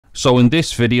So in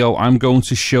this video I'm going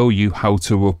to show you how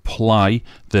to apply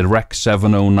the Rec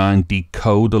 709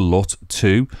 decoder LUT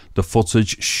to the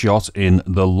footage shot in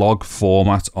the log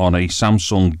format on a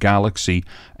Samsung Galaxy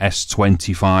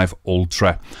S25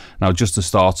 Ultra. Now just to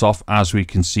start off, as we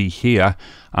can see here,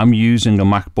 I'm using a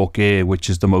MacBook Air, which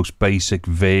is the most basic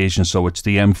version, so it's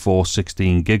the M4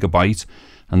 16GB,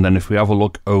 and then if we have a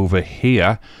look over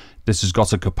here, this has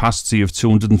got a capacity of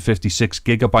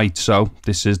 256GB, so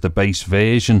this is the base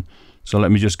version. So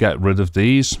let me just get rid of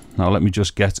these. Now let me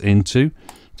just get into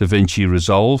DaVinci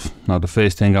Resolve. Now the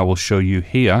first thing I will show you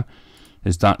here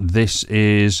is that this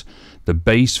is the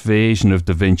base version of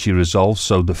DaVinci Resolve,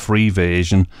 so the free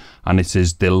version, and it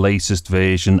is the latest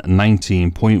version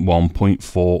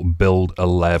 19.1.4 build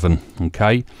 11.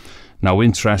 Okay. Now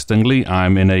interestingly,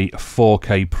 I'm in a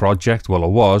 4K project. Well, I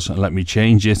was, let me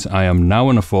change it. I am now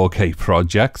in a 4K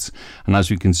project, and as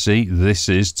you can see, this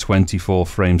is 24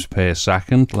 frames per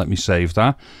second. Let me save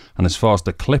that. And as far as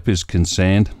the clip is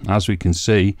concerned, as we can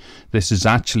see, this is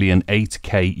actually an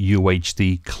 8K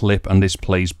UHD clip, and this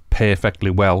plays perfectly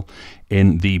well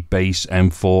in the base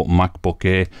M4 MacBook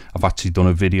Air. I've actually done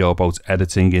a video about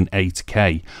editing in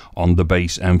 8K on the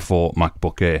base M4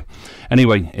 MacBook Air.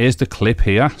 Anyway, here's the clip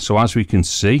here. So as we can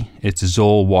see, it is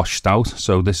all washed out.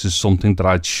 So this is something that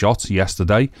I'd shot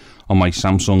yesterday on my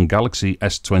Samsung Galaxy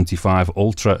S25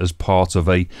 Ultra as part of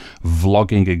a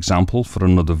vlogging example for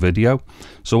another video.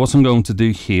 So what I'm going to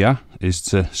do here is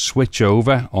to switch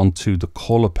over onto the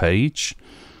color page.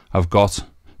 I've got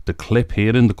the clip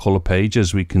here in the color page,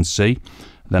 as we can see.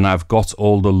 Then I've got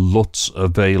all the LUTs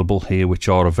available here, which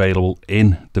are available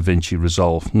in DaVinci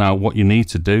Resolve. Now what you need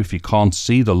to do, if you can't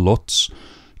see the LUTs,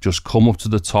 just come up to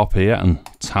the top here and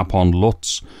tap on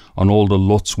LUTs, and all the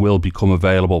LUTs will become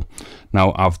available.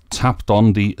 Now I've tapped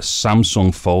on the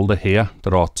Samsung folder here.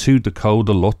 There are two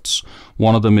decoder LUTs.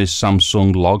 One of them is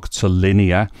Samsung log to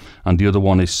linear, and the other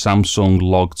one is Samsung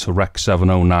log to Rec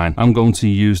 709. I'm going to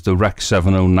use the Rec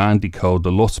 709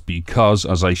 decoder LUT because,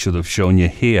 as I should have shown you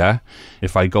here,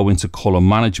 if I go into color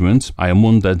management, I am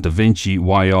under DaVinci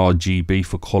YRGB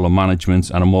for color management,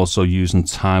 and I'm also using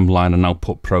timeline and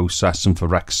output processing for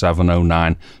Rec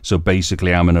 709. So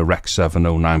basically I'm in a Rec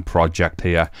 709 project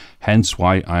here, hence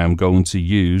why I am going to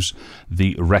use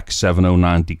the Rec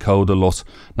 709 decoder LUT.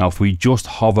 Now if we just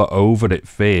hover over it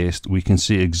first, we can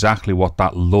see exactly what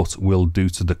that LUT will do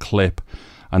to the clip.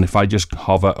 And if I just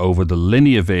hover over the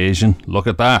linear version, look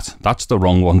at that, that's the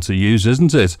wrong one to use,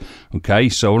 isn't it? Okay,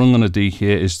 so what I'm going to do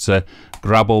here is to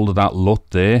grab hold of that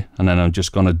LUT there, and then I'm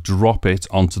just going to drop it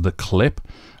onto the clip,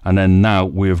 and then now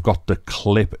we've got the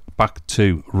clip back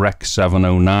to Rec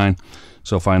 709.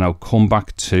 So if I now come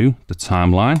back to the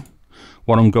timeline,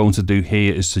 what I'm going to do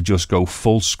here is to just go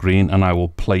full screen, and I will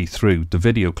play through the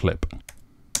video clip.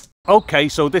 Okay,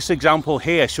 so this example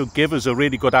here should give us a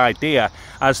really good idea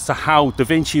as to how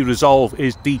DaVinci Resolve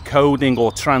is decoding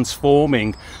or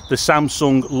transforming the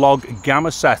Samsung log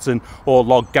gamma setting or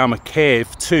log gamma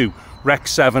curve to Rec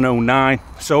 709.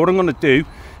 So what I'm going to do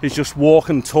is just walk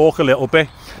and talk a little bit.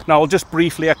 Now I'll just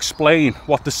briefly explain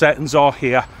what the settings are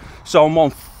here. So I'm on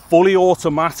fully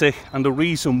automatic, and the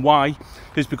reason why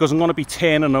is because I'm going to be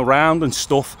turning around and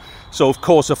stuff. So of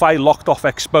course if I locked off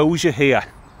exposure here,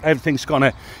 everything's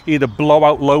gonna either blow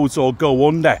out loads or go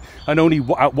under, and only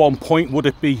at one point would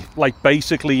it be like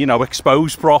basically, you know,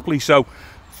 exposed properly. So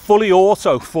fully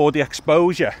auto for the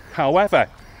exposure. However,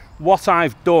 what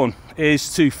I've done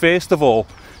is to first of all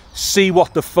see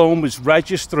what the phone was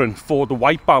registering for the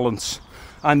white balance,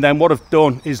 and then what I've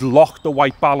done is lock the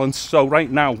white balance. So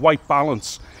right now white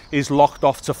balance is locked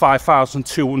off to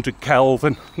 5200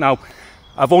 Kelvin. Now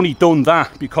I've only done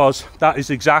that because that is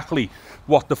exactly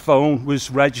what the phone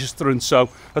was registering. So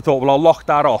I thought, well, I'll lock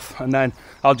that off, and then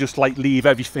I'll just like leave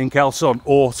everything else on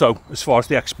auto as far as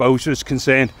the exposure is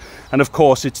concerned. And of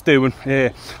course it's doing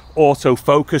auto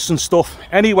focus and stuff.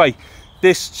 Anyway,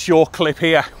 this short clip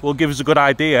here will give us a good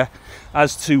idea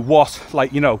as to what,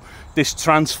 like, you know, this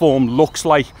transform looks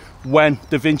like when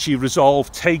DaVinci Resolve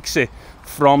takes it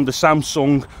from the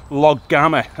Samsung log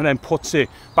gamma and then puts it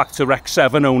back to Rec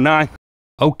 709.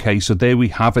 Okay, so there we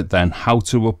have it then, how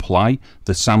to apply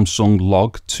the Samsung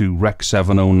log to Rec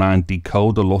 709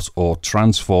 decoder LUT or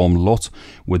transform LUT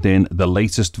within the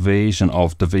latest version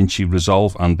of DaVinci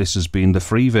Resolve, and this has been the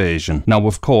free version. Now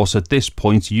of course at this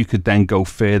point you could then go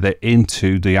further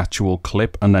into the actual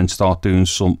clip and then start doing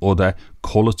some other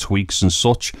color tweaks and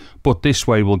such, but this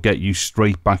way will get you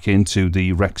straight back into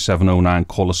the Rec 709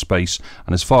 color space.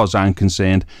 And as far as I'm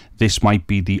concerned, this might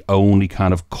be the only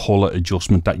kind of color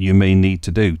adjustment that you may need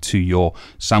to do to your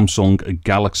Samsung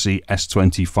Galaxy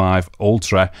S25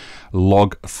 Ultra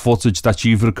log footage that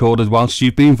you've recorded whilst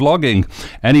you've been vlogging.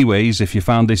 Anyways, if you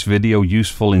found this video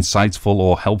useful, insightful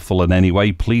or helpful in any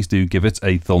way, please do give it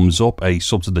a thumbs up. A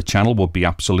sub to the channel would be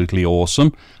absolutely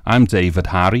awesome. I'm David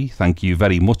Harry. Thank you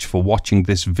very much for watching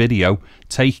this video.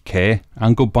 Take care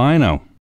and goodbye now.